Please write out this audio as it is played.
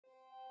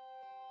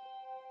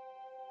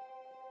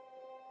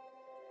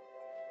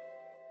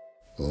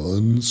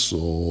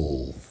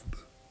Unsolved.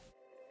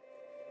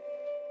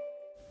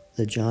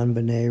 The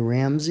JonBenet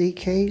Ramsey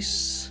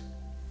case.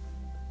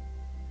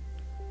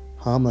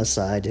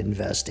 Homicide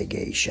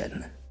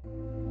investigation.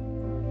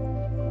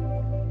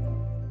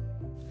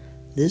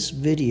 This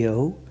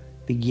video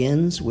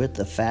begins with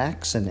the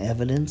facts and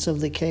evidence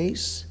of the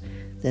case.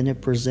 Then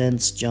it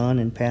presents John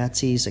and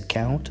Patsy's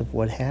account of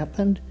what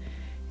happened,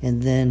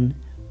 and then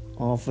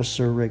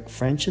Officer Rick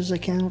French's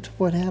account of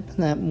what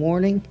happened that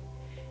morning,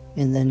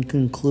 and then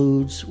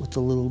concludes with a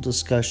little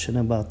discussion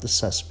about the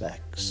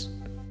suspects.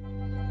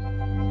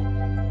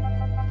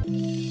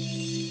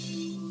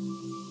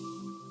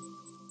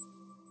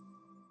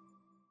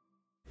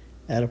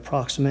 At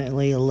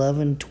approximately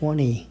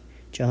 11:20,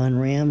 John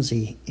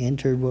Ramsey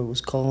entered what was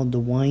called the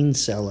wine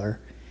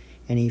cellar,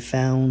 and he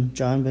found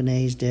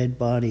JonBenet's dead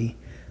body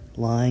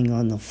lying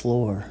on the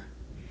floor,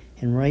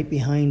 and right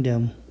behind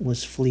him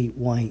was Fleet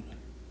White.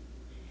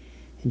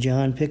 And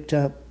John picked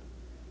up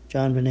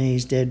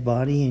JonBenet's dead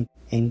body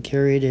and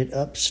carried it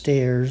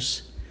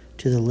upstairs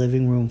to the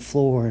living room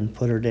floor and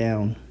put her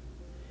down.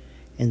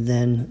 And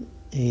then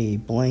a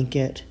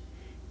blanket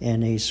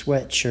and a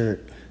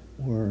sweatshirt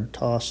were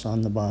tossed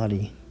on the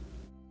body.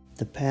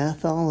 The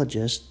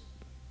pathologist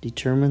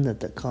determined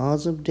that the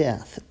cause of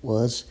death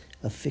was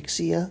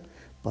asphyxia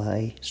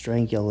by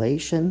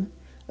strangulation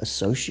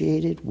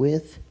associated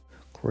with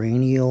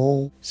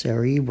cranial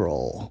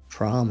cerebral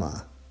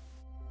trauma.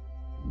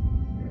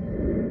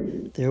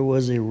 There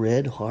was a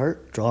red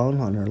heart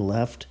drawn on her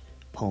left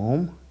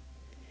palm,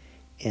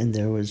 and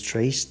there was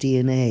trace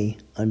DNA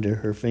under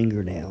her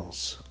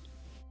fingernails.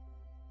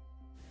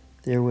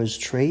 There was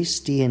trace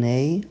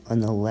DNA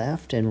on the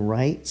left and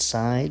right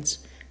sides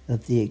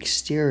of the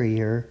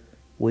exterior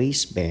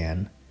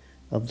waistband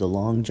of the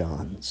long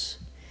johns,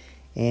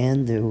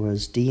 and there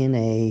was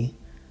DNA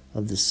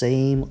of the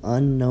same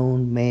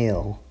unknown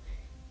male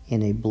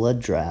in a blood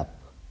drop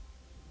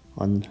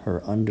on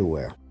her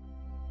underwear.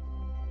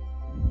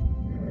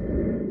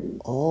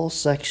 All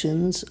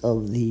sections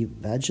of the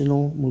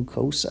vaginal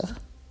mucosa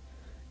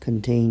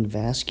contain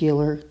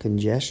vascular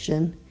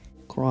congestion,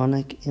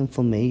 chronic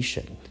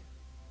inflammation.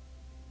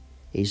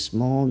 A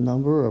small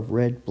number of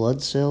red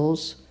blood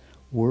cells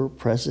were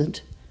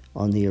present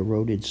on the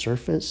eroded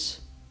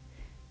surface,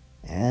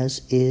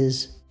 as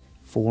is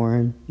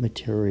foreign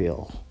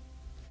material.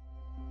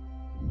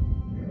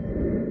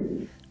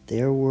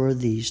 There were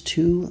these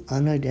two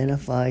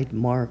unidentified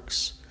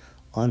marks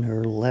on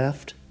her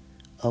left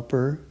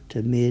upper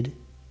to mid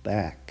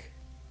back.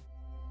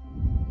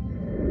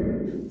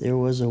 There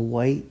was a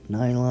white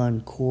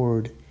nylon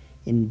cord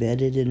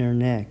embedded in her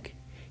neck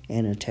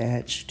and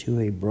attached to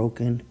a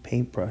broken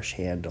paintbrush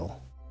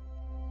handle.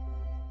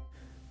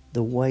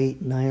 The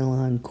white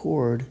nylon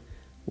cord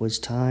was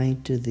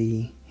tied to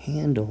the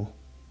handle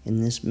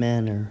in this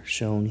manner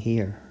shown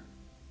here.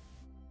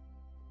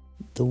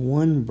 The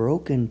one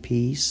broken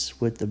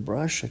piece with the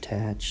brush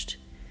attached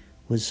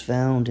was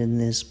found in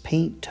this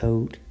paint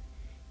tote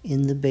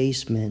in the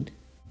basement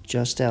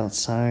just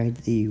outside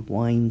the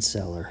wine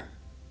cellar.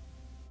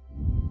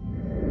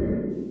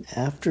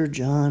 After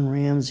John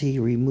Ramsey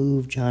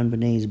removed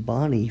JonBenet's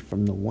body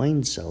from the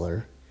wine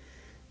cellar,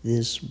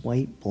 this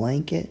white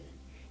blanket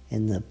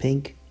and the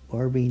pink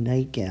Barbie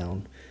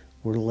nightgown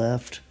were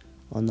left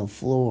on the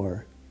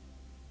floor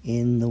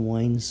in the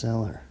wine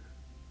cellar.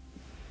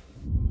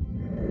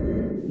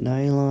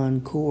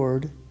 Nylon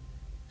cord,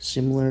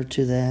 similar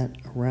to that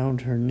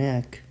around her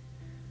neck,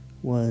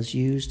 was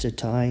used to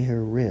tie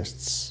her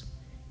wrists,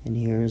 and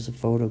here's a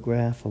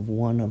photograph of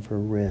one of her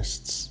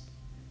wrists.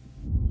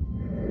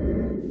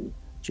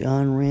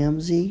 John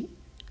Ramsey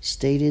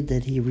stated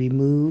that he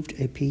removed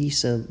a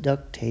piece of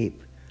duct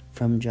tape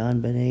from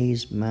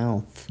JonBenet's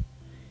mouth,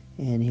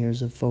 and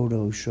here's a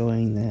photo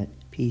showing that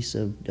piece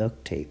of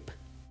duct tape.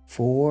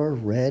 4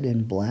 red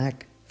and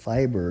black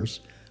fibers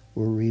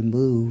were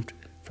removed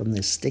from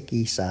the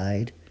sticky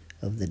side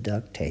of the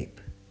duct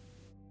tape,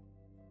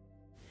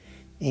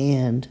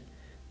 and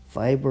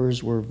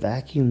fibers were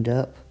vacuumed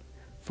up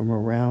from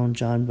around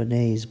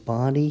JonBenet's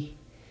body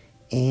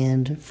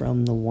and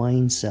from the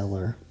wine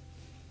cellar.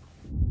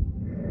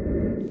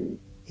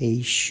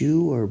 A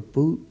shoe or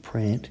boot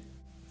print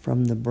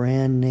from the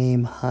brand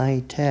name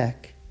High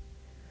Tech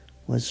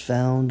was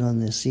found on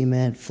the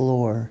cement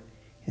floor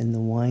in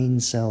the wine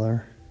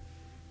cellar.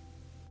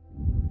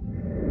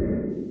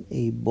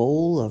 A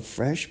bowl of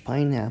fresh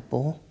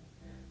pineapple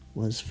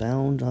was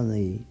found on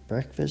the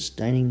breakfast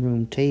dining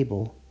room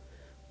table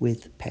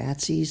with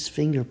Patsy's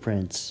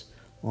fingerprints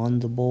on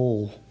the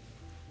bowl.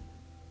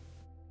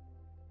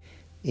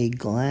 A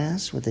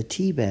glass with a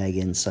tea bag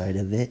inside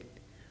of it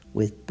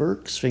with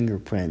Burke's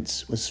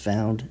fingerprints was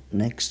found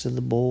next to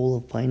the bowl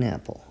of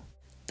pineapple.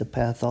 The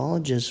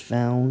pathologist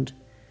found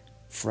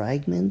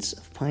fragments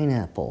of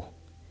pineapple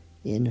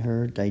in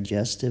her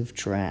digestive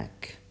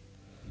tract.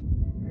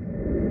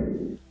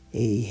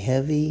 A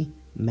heavy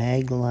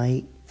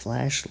Maglite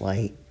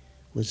flashlight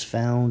was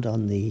found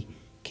on the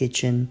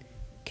kitchen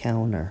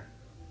counter.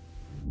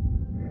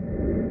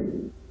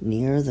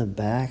 Near the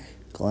back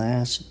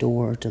glass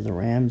door to the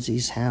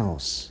Ramsey's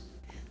house,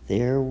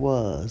 there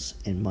was,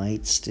 and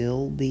might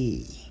still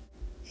be,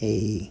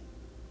 a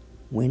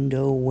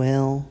window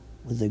well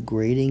with a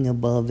grating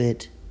above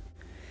it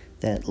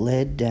that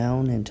led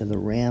down into the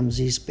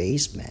Ramsey's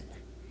basement.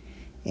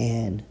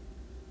 And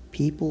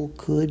people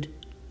could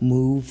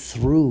move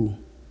through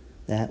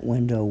that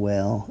window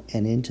well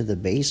and into the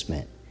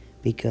basement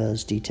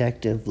because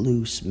Detective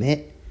Lou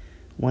Smith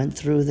went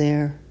through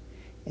there,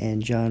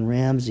 and John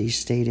Ramsey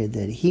stated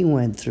that he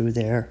went through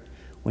there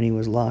when he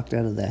was locked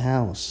out of the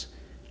house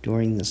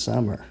during the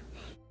summer.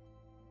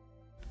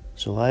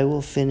 So I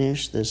will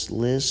finish this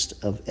list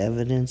of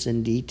evidence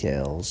and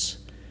details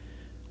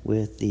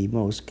with the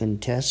most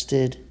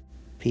contested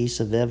piece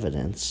of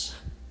evidence,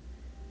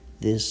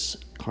 this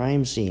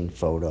crime scene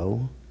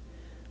photo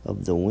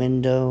of the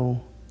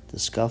window, the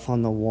scuff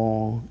on the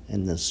wall,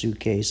 and the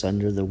suitcase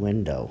under the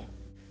window.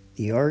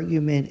 The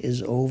argument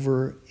is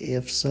over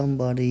if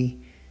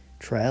somebody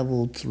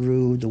traveled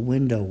through the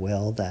window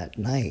well that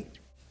night,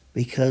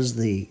 because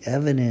the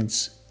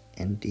evidence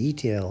and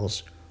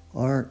details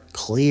aren't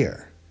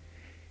clear.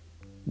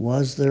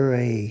 Was there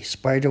a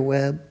spider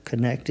web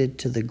connected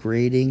to the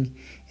grating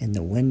in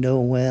the window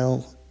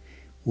well?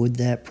 Would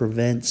that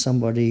prevent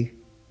somebody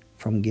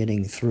from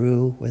getting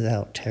through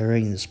without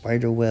tearing the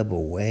spider web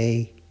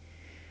away?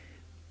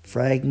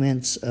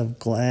 Fragments of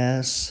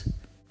glass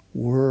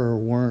were or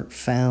weren't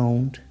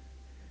found.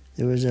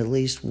 There was at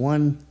least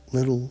one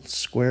little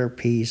square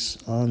piece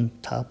on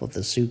top of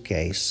the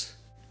suitcase,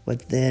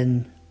 but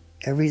then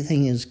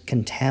everything is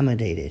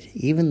contaminated,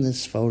 even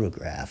this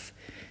photograph,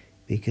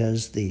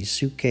 because the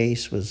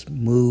suitcase was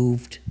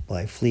moved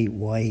by Fleet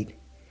White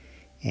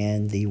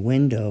and the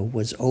window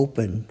was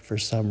open for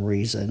some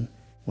reason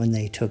when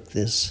they took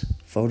this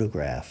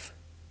photograph.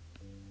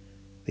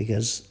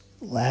 Because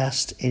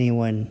last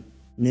anyone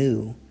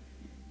knew,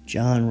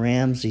 John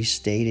Ramsey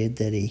stated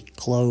that he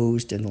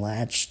closed and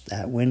latched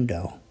that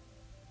window.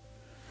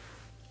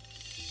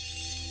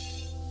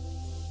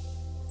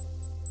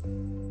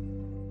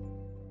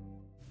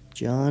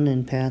 John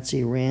and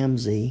Patsy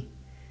Ramsey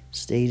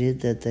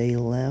stated that they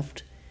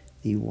left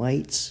the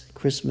Whites'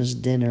 Christmas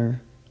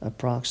dinner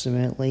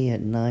approximately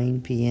at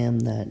 9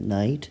 p.m. that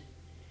night.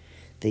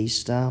 They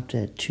stopped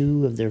at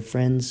two of their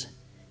friends'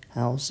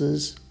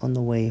 houses on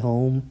the way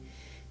home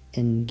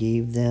and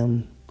gave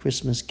them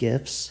Christmas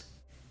gifts,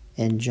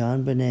 and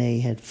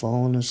JonBenet had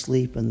fallen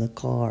asleep in the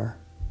car.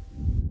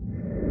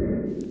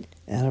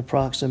 At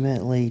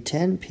approximately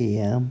 10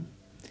 p.m.,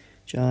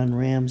 John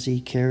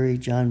Ramsey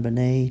carried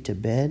JonBenet to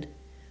bed,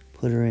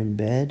 put her in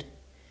bed.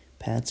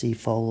 Patsy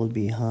followed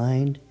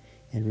behind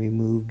and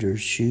removed her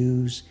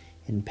shoes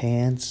and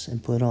pants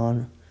and put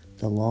on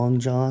the long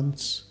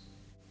johns,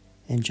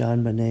 and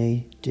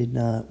JonBenet did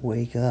not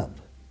wake up.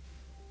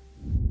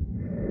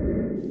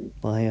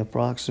 By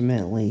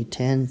approximately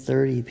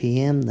 10:30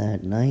 p.m.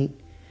 that night,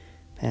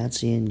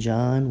 Patsy and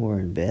John were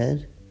in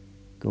bed,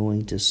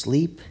 going to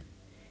sleep,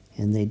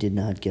 and they did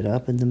not get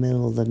up in the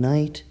middle of the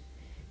night,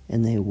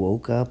 and they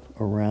woke up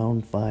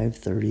around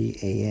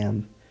 5:30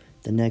 a.m.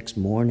 the next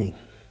morning.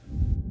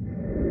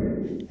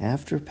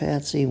 After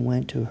Patsy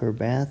went to her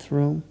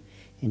bathroom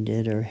and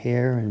did her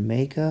hair and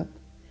makeup,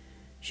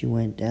 she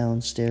went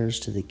downstairs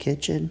to the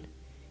kitchen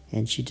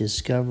and she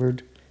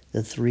discovered the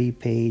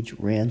 3-page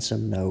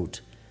ransom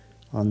note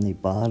on the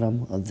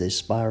bottom of the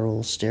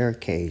spiral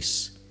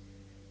staircase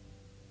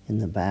in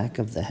the back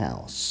of the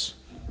house.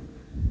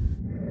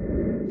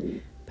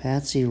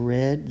 Patsy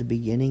read the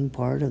beginning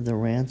part of the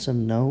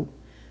ransom note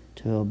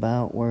to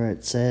about where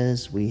it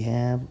says, "We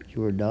have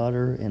your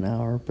daughter in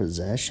our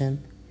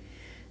possession."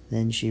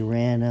 Then she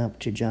ran up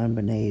to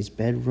JonBenet's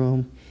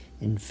bedroom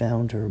and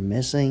found her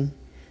missing,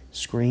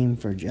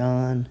 screamed for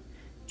John.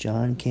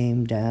 John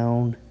came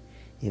down.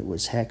 It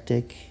was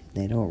hectic.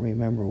 They don't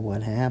remember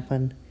what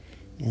happened.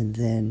 And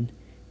then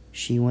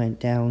she went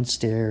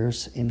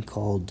downstairs and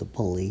called the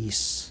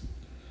police.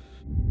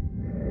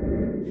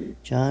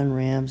 John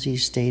Ramsey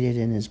stated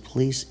in his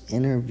police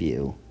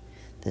interview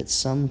that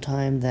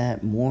sometime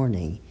that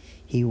morning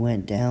he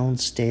went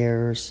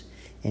downstairs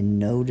and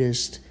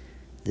noticed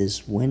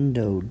this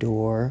window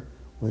door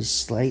was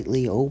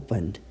slightly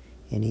opened,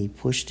 and he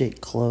pushed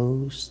it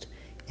closed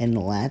and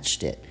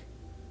latched it,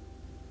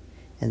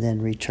 and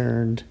then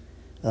returned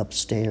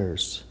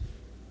upstairs.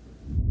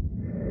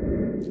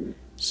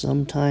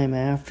 Sometime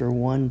after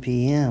 1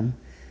 p.m.,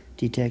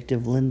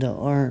 Detective Linda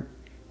Arndt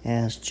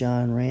asked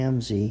John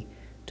Ramsey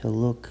to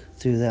look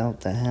throughout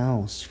the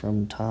house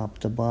from top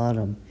to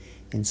bottom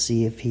and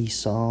see if he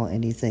saw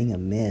anything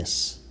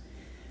amiss.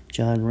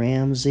 John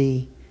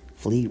Ramsey,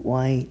 Fleet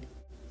White,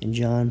 and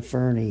John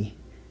Fernie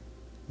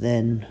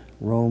then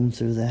roamed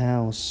through the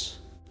house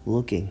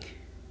looking.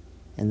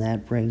 And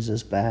that brings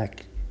us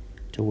back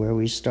to where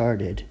we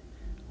started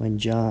when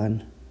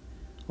John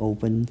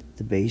opened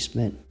the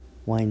basement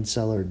wine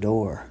cellar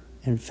door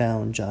and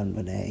found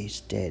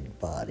JonBenet's dead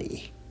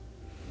body.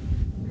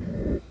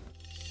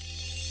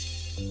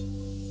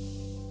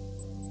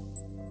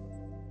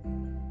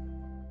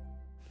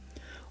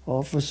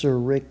 Officer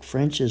Rick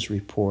French's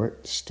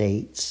report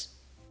states,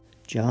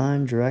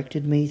 John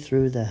directed me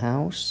through the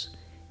house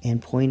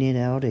and pointed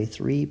out a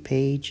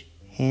 3-page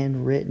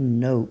handwritten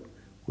note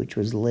which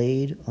was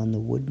laid on the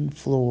wooden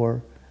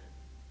floor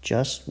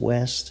just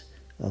west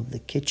of the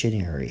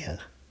kitchen area.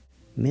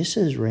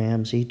 Mrs.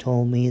 Ramsey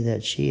told me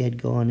that she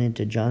had gone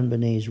into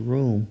JonBenet's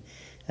room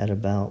at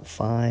about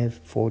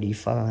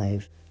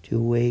 5:45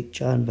 to wake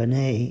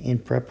JonBenet in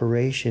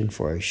preparation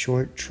for a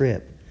short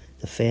trip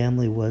the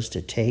family was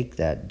to take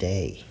that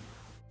day.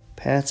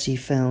 Patsy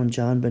found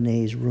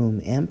JonBenet's room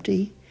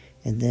empty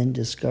and then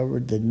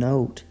discovered the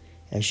note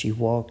as she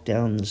walked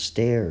down the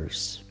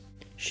stairs.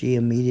 She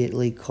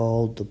immediately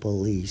called the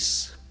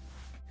police.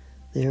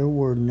 There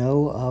were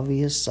no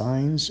obvious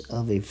signs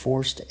of a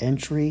forced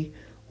entry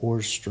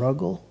or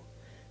struggle.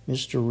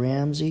 Mr.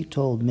 Ramsey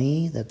told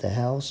me that the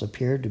house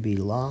appeared to be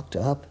locked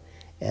up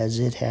as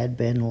it had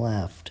been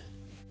left.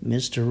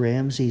 Mr.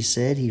 Ramsey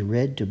said he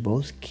read to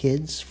both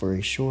kids for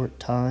a short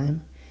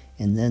time,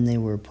 and then they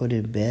were put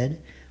in bed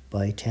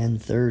by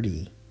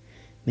 10:30.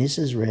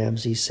 Mrs.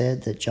 Ramsey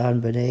said that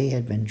JonBenet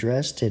had been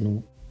dressed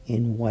in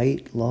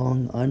white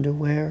long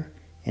underwear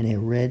and a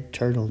red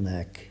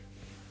turtleneck.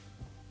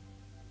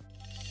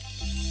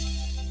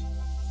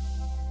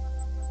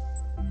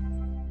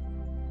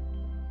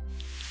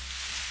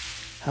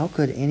 How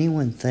could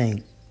anyone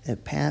think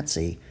that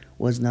Patsy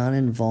was not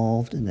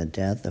involved in the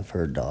death of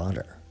her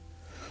daughter?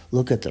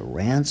 Look at the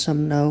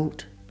ransom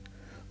note.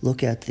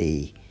 Look at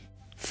the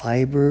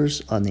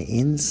fibers on the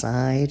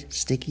inside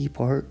sticky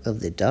part of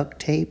the duct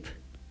tape.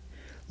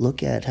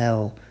 Look at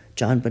how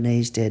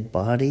JonBenet's dead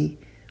body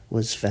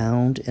was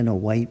found in a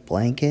white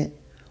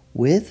blanket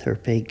with her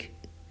pink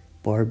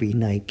Barbie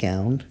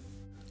nightgown.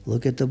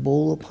 Look at the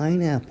bowl of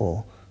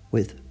pineapple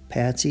with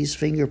Patsy's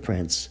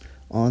fingerprints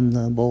on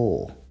the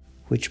bowl,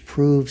 which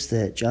proves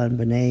that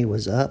JonBenet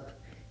was up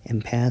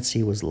and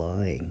Patsy was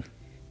lying.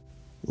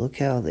 Look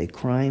how the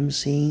crime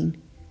scene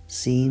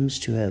seems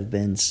to have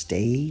been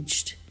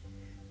staged.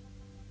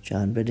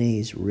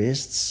 JonBenet's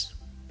wrists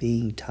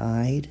being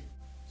tied,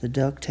 the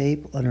duct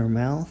tape on her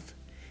mouth,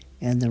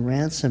 and the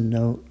ransom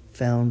note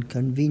found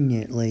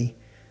conveniently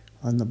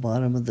on the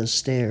bottom of the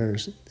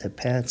stairs that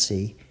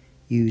Patsy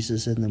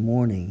uses in the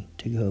morning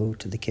to go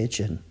to the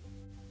kitchen.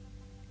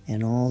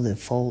 And all the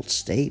false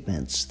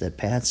statements that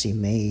Patsy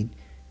made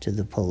to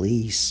the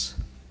police.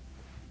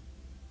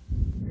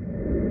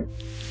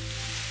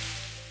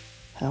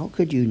 How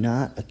could you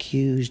not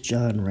accuse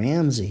John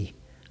Ramsey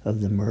of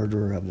the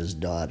murder of his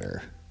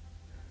daughter?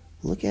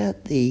 Look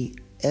at the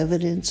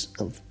evidence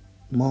of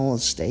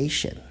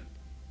molestation,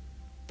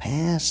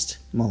 past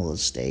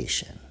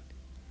molestation.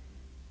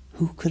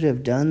 Who could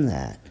have done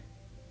that?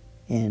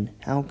 And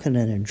how can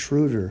an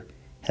intruder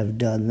have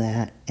done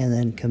that and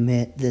then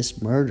commit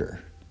this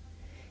murder?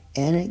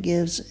 And it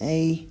gives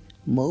a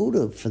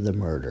motive for the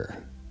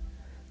murder.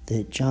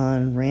 That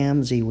John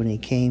Ramsey, when he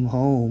came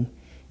home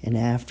and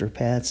after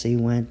Patsy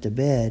went to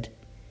bed,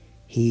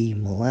 he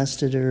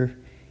molested her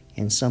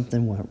and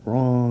something went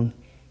wrong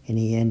and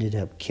he ended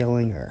up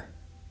killing her.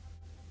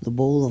 The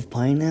bowl of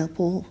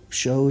pineapple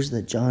shows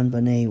that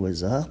JonBenet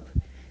was up,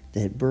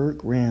 that Burke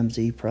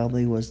Ramsey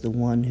probably was the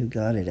one who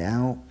got it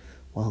out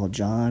while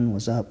John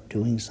was up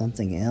doing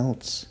something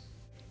else.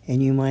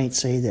 And you might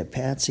say that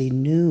Patsy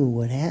knew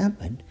what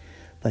happened,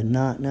 but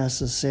not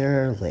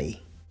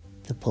necessarily.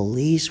 The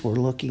police were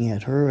looking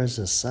at her as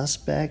a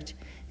suspect,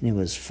 and it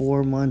was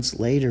 4 months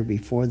later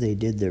before they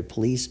did their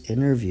police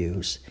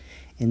interviews.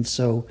 And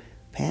so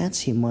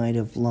Patsy might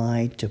have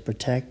lied to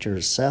protect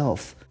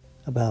herself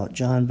about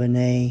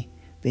JonBenet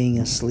being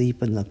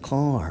asleep in the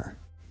car.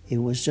 It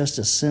was just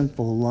a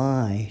simple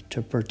lie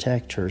to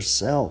protect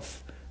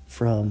herself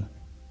from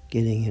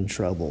getting in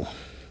trouble.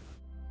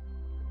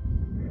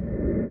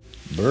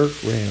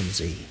 Burke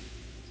Ramsey.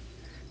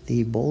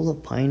 The bowl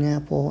of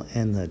pineapple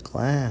and the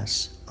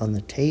glass on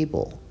the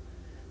table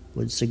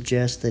would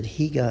suggest that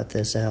he got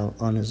this out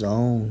on his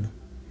own,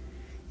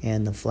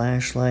 and the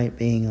flashlight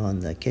being on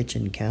the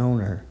kitchen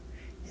counter,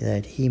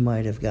 that he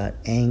might have got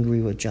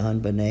angry with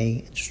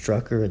JonBenet and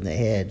struck her in the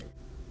head,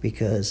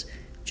 because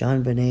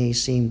JonBenet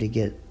seemed to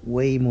get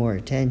way more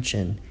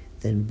attention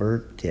than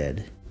Burke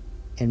did.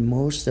 And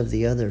most of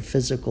the other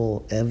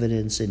physical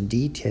evidence and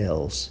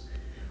details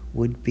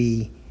would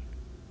be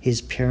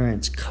his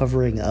parents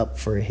covering up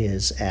for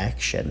his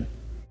action.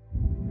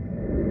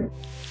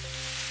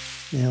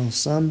 Now,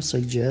 some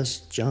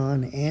suggest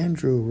John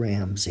Andrew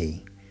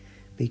Ramsey,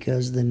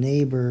 because the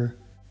neighbor,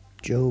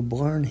 Joe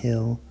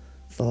Barnhill,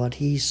 thought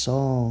he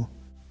saw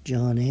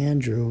John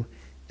Andrew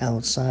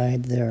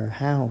outside their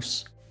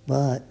house,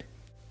 but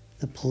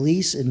the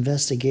police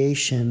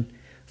investigation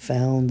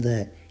found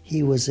that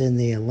he was in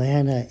the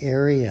Atlanta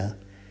area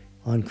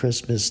on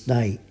Christmas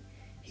night.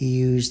 He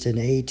used an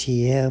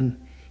ATM,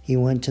 he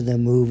went to the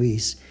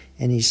movies,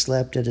 and he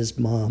slept at his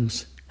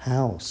mom's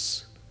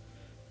house.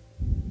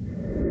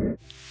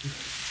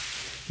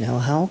 Now,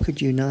 how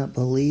could you not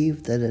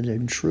believe that an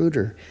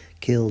intruder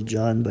killed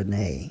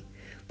JonBenet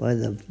by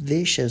the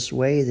vicious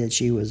way that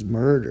she was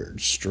murdered,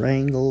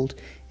 strangled,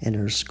 and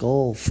her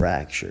skull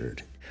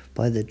fractured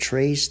by the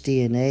trace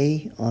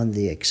DNA on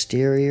the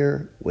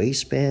exterior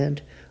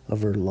waistband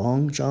of her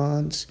long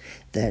johns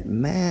that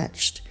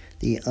matched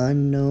the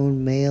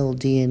unknown male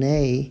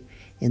DNA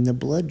in the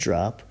blood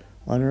drop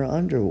on her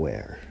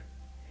underwear.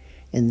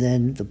 And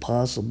then the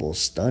possible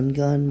stun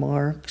gun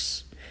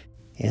marks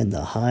and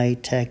the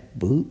high-tech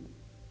boot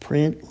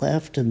print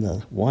left in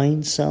the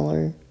wine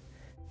cellar.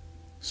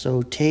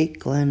 So take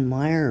Glenn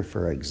Meyer,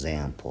 for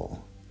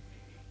example.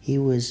 He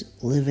was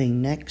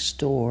living next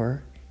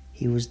door.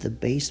 He was the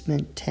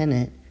basement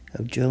tenant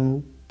of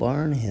Joe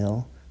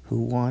Barnhill,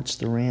 who watched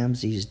the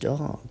Ramseys'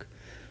 dog.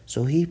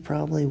 So he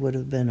probably would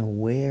have been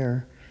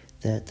aware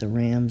that the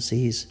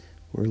Ramseys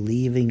were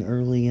leaving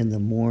early in the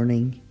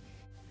morning,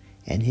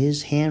 and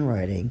his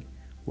handwriting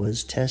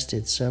was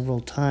tested several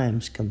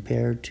times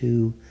compared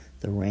to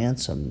the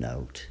ransom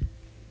note.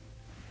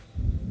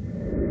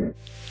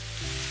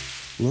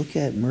 Look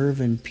at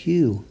Mervyn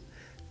Pugh,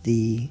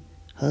 the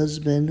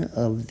husband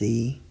of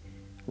the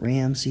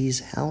Ramsey's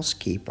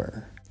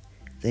housekeeper.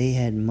 They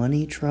had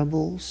money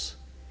troubles.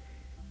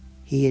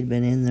 He had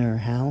been in their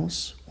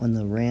house when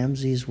the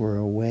Ramseys were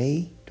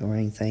away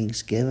during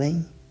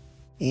Thanksgiving,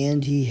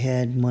 and he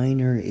had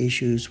minor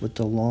issues with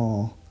the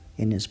law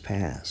in his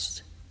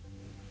past.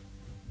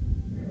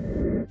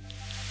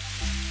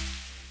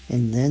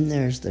 And then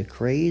there's the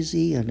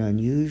crazy and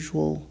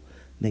unusual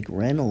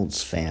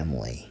McReynolds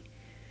family,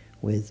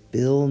 with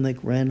Bill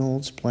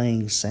McReynolds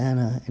playing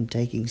Santa and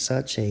taking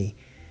such a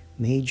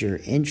major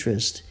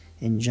interest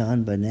in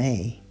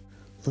JonBenet.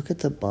 Look at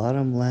the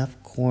bottom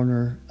left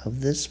corner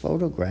of this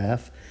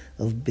photograph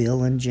of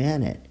Bill and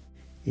Janet.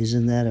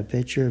 Isn't that a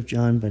picture of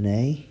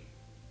JonBenet?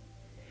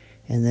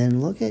 And then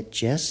look at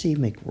Jesse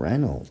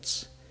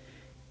McReynolds.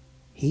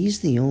 He's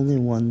the only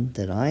one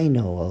that I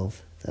know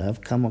of that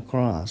I've come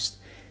across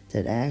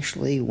that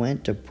actually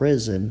went to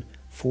prison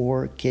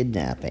for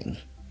kidnapping.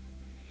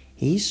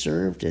 He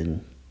served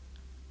in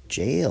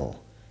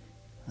jail,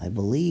 I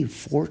believe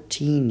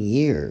 14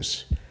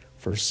 years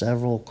for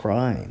several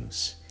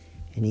crimes,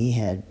 and he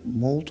had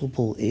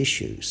multiple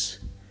issues.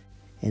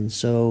 And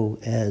so,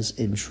 as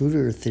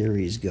intruder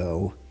theories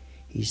go,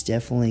 he's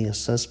definitely a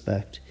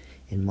suspect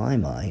in my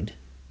mind.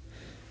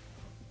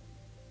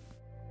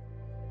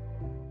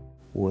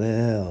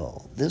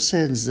 Well, this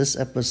ends this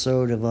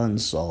episode of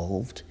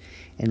Unsolved,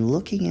 and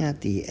looking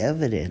at the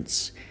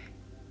evidence,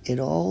 it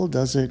all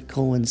doesn't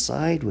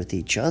coincide with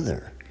each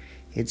other.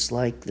 It's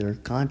like they're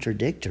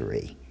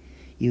contradictory.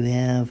 You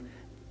have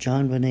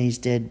JonBenet's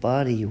dead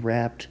body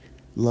wrapped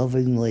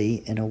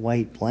lovingly in a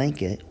white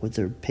blanket with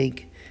her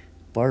pink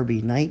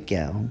Barbie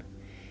nightgown,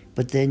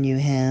 but then you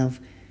have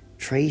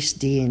trace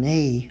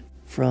DNA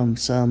from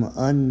some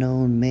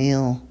unknown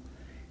male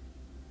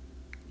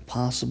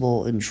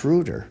possible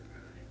intruder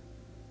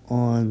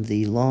on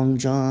the long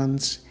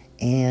johns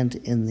and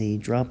in the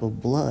drop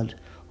of blood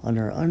on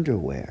her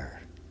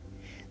underwear.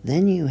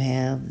 Then you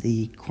have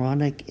the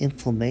chronic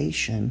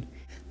inflammation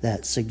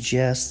that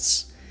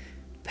suggests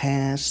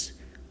past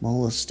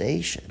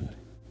molestation.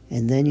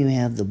 And then you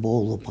have the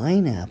bowl of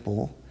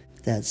pineapple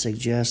that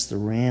suggests the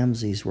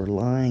Ramseys were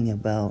lying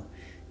about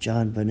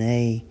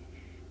JonBenet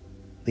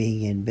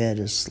being in bed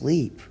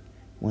asleep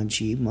when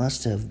she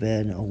must have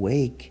been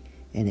awake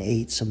and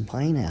ate some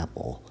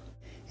pineapple.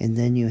 And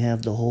then you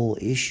have the whole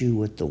issue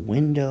with the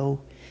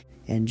window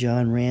and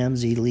John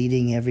Ramsey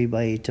leading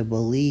everybody to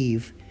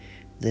believe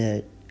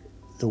that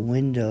the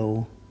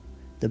window,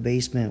 the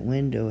basement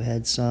window,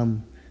 had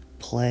some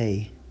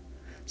play,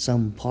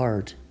 some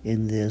part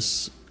in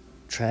this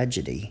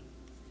tragedy.